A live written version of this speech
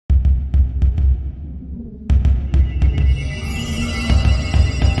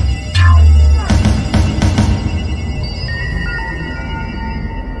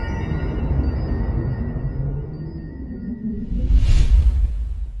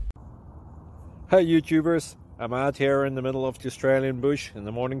Hey YouTubers, I'm out here in the middle of the Australian bush in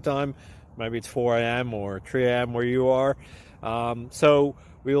the morning time. Maybe it's 4 a.m. or 3 a.m. where you are. So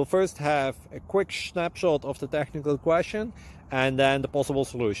we'll first have a quick snapshot of the technical question and then the possible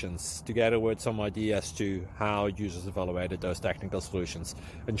solutions, together with some ideas to how users evaluated those technical solutions.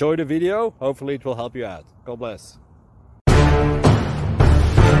 Enjoy the video, hopefully it will help you out. God bless.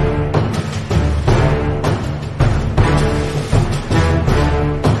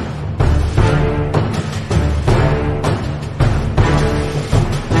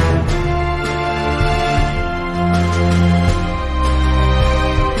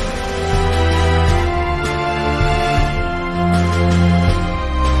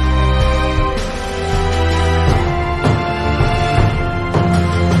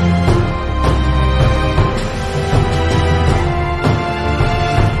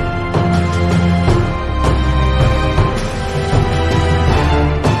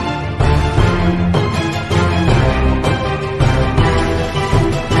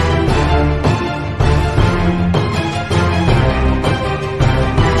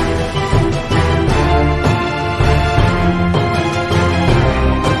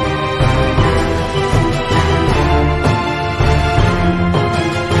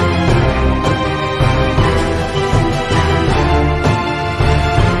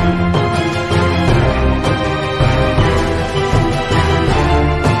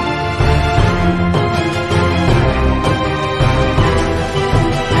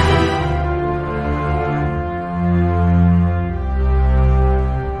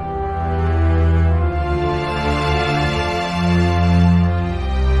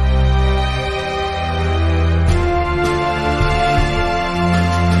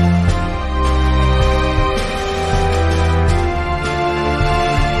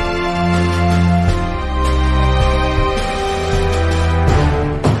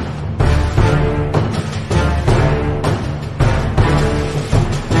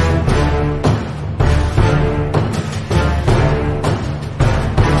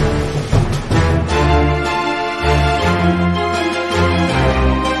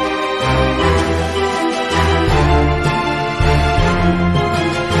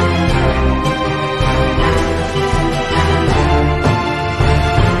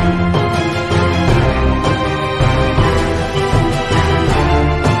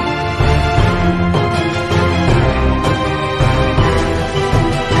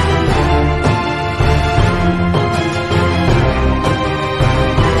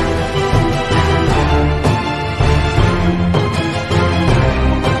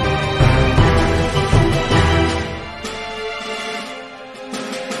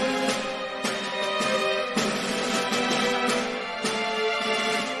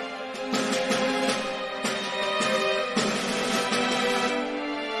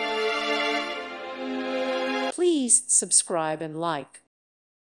 Please subscribe and like.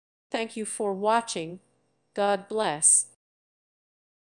 Thank you for watching. God bless.